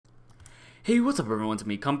Hey, what's up everyone, it's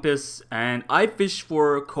me Compass, and I fished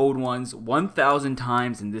for code ones 1,000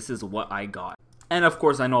 times and this is what I got. And of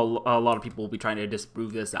course I know a lot of people will be trying to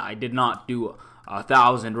disprove this, that I did not do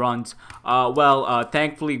 1,000 runs.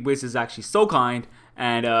 Thankfully Wiz is actually so kind,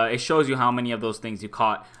 and it shows you how many of those things you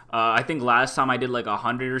caught. I think last time I did like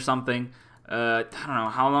 100 or something. I don't know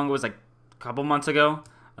how long it was, like a couple months ago.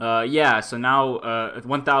 Yeah, so now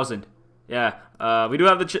 1,000. Yeah, we do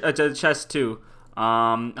have the chest too.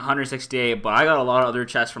 168, but I got a lot of other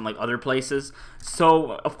chests from like other places,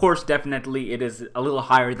 so of course definitely it is a little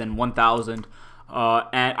higher than 1,000,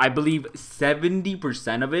 and I believe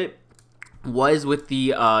 70% of it was with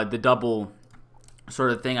the double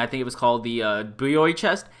sort of thing. I think it was called the BOE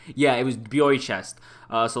chest. Yeah, it was BOE chest.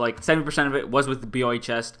 So like 70% of it was with the BOE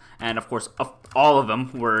chest, and of course all of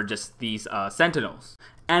them were just these sentinels.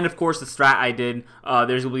 And of course the strat I did,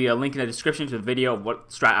 there's going to be a link in the description to the video of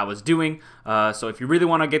what strat I was doing. So if you really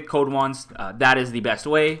want to get code ones, that is the best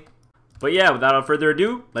way. But yeah, without further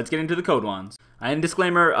ado, let's get into the code ones. And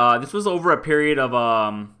disclaimer, this was over a period of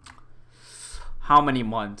how many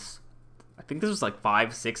months? I think this was like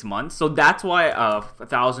 5-6 months. So that's why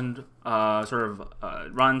 1,000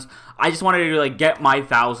 runs. I just wanted to like get my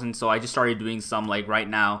 1,000, so I just started doing some like right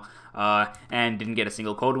now, and didn't get a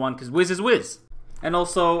single code one because Wiz is Wiz. And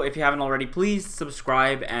also, if you haven't already, please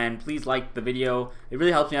subscribe and please like the video. It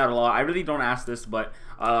really helps me out a lot. I really don't ask this, but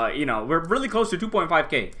you know, we're really close to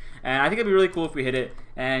 2.5k, and I think it'd be really cool if we hit it.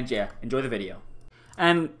 And yeah, enjoy the video.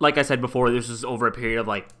 And like I said before, this is over a period of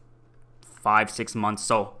like 5-6 months,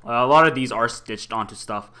 so a lot of these are stitched onto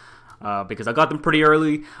stuff because I got them pretty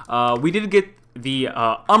early. We did get the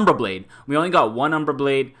Umbra Blade. We only got one Umbra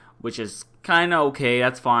Blade, which is kind of okay.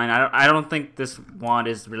 That's fine. I don't think this wand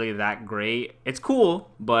is really that great. It's cool,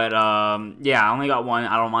 but yeah, I only got one.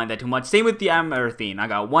 I don't mind that too much. Same with the Amaranthine. I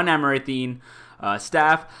got one Amaranthine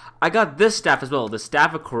staff. I got this staff as well, the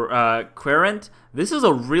Staff of Querent. This is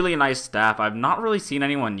a really nice staff. I've not really seen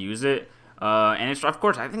anyone use it. And it's, of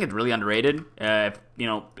course, I think it's really underrated. If you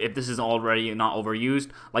know, if this is already not overused,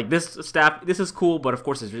 like this staff, this is cool, but of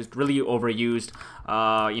course it's just really overused.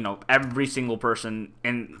 You know, every single person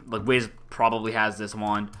in like Wiz probably has this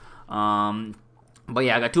wand. But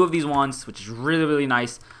yeah, I got two of these wands, which is really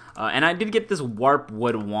nice. And I did get this Warp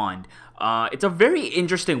Wood wand. It's a very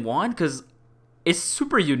interesting wand because it's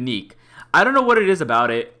super unique. I don't know what it is about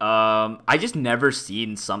it. I just never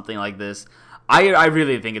seen something like this. I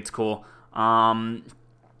really think it's cool.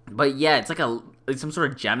 But yeah, it's like some sort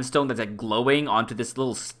of gemstone that's like glowing onto this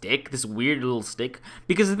little stick, this weird little stick.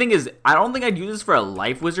 Because the thing is, I don't think I'd use this for a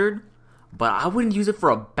life wizard, but I wouldn't use it for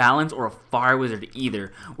a balance or a fire wizard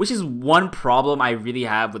either, which is one problem I really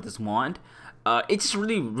have with this wand. It's just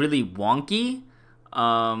really wonky,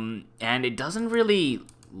 and it doesn't really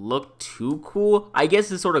look too cool. I guess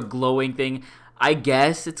this sort of glowing thing, I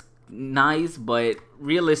guess it's nice, but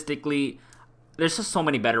realistically, there's just so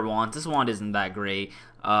many better wands. This wand isn't that great,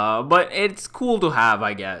 but it's cool to have,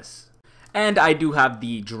 I guess. And I do have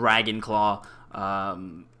the Dragon Claw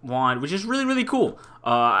wand, which is really cool.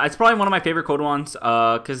 It's probably one of my favorite code wands,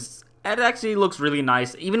 because it actually looks really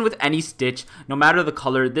nice, even with any stitch, no matter the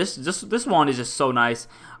color. This wand is just so nice.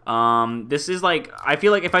 This is like, I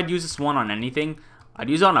feel like if I'd use this one on anything, I'd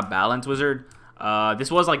use it on a balance wizard. This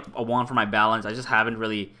was like a wand for my balance. I just haven't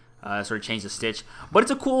really sort of change the stitch, but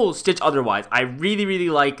it's a cool stitch otherwise. I really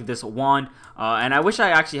like this wand, and I wish I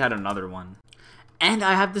actually had another one. And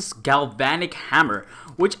I have this Galvanic Hammer,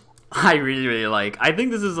 which I really like. I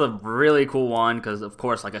think this is a really cool one because, of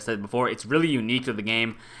course, like I said before, it's really unique to the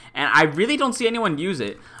game, and I really don't see anyone use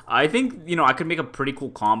it. I think, you know, I could make a pretty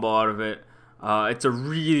cool combo out of it. It's a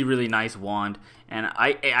really nice wand, and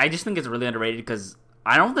I just think it's really underrated because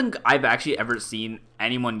I don't think I've actually ever seen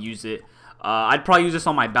anyone use it. I'd probably use this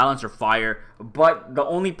on my balance or fire, but the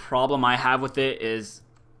only problem I have with it is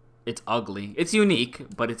it's ugly. It's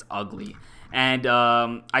unique, but it's ugly. And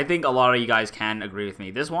I think a lot of you guys can agree with me.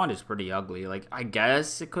 This wand is pretty ugly. Like, I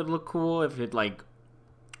guess it could look cool if it, like,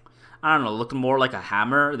 I don't know, looked more like a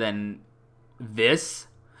hammer than this.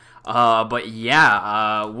 But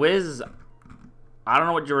yeah, Wiz, I don't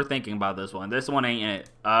know what you were thinking about this one. This one ain't it.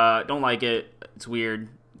 Don't like it. It's weird.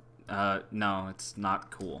 No, it's not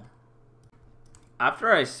cool.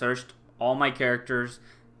 After I searched all my characters,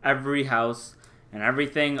 every house, and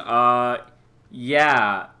everything,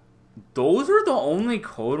 yeah, those were the only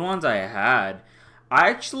code wands I had.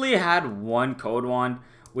 I actually had one code wand,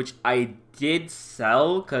 which I did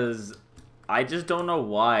sell, because I just don't know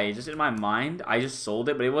why. Just in my mind, I just sold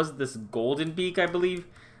it, but it was this Golden Beak, I believe.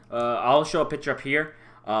 I'll show a picture up here.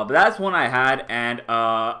 But that's one I had, and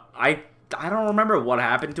I don't remember what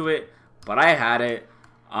happened to it, but I had it.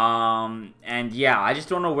 And yeah, I just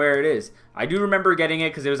don't know where it is. I do remember getting it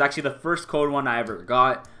because it was actually the first code one I ever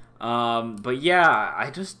got. But yeah, I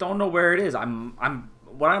just don't know where it is.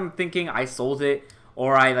 What I'm thinking, I sold it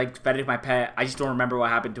or I like fed it my pet. I just don't remember what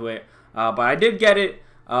happened to it. But I did get it.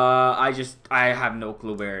 I have no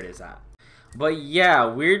clue where it is at. But yeah,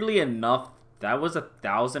 weirdly enough, that was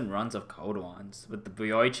 1,000 runs of code ones with the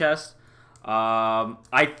Buyoi chest.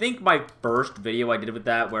 I think my first video I did with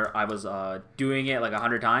that, where I was doing it like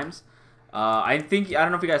 100 times. I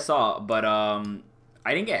don't know if you guys saw, but I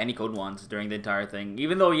didn't get any code ones during the entire thing.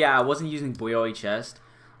 Even though, yeah, I wasn't using Buyoi chest.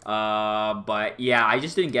 But yeah, I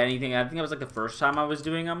just didn't get anything. I think it was like the first time I was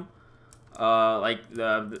doing them. Like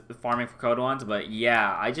the farming for code ones. But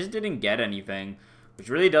yeah, I just didn't get anything, which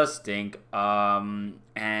really does stink.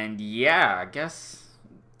 And yeah, I guess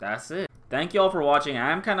that's it. Thank you all for watching.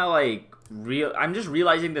 I'm kind of like I'm just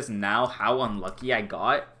realizing this now, how unlucky I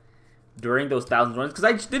got during those 1,000 runs, because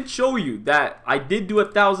I did show you that I did do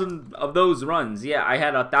 1,000 of those runs. Yeah, I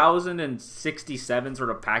had 1,067 sort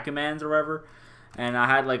of Pacumans or whatever, and I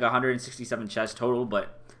had like 167 chests total,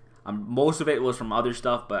 but most of it was from other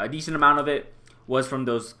stuff, but a decent amount of it was from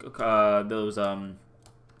those what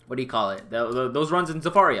do you call it? Those runs in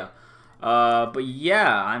Zafaria. But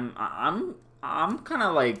yeah, I'm kind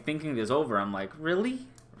of like thinking this over. I'm like, really?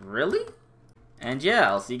 And yeah,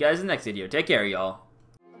 I'll see you guys in the next video. Take care, y'all.